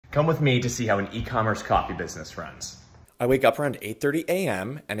Come with me to see how an e-commerce coffee business runs. I wake up around 8:30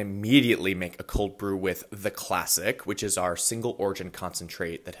 a.m. and immediately make a cold brew with the Classic, which is our single origin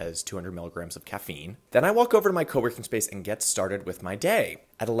concentrate that has 200 milligrams of caffeine. Then I walk over to my co-working space and get started with my day.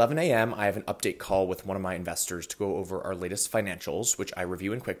 At 11 a.m., I have an update call with one of my investors to go over our latest financials, which I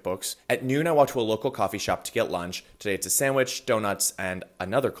review in QuickBooks. At noon, I walk to a local coffee shop to get lunch. Today it's a sandwich, donuts, and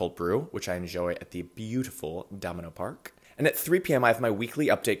another cold brew, which I enjoy at the beautiful Domino Park. And at 3 p.m., I have my weekly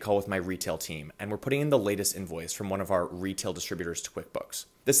update call with my retail team, and we're putting in the latest invoice from one of our retail distributors to QuickBooks.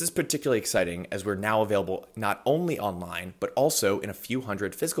 This is particularly exciting as we're now available not only online, but also in a few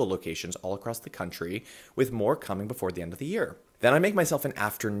hundred physical locations all across the country, with more coming before the end of the year. Then I make myself an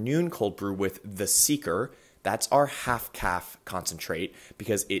afternoon cold brew with the Seeker. That's our half-calf concentrate,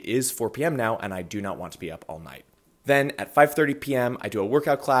 because it is 4 p.m. now, and I do not want to be up all night. Then at 5:30 p.m., I do a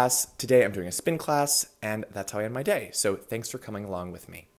workout class. Today I'm doing a spin class, and that's how I end my day. So thanks for coming along with me.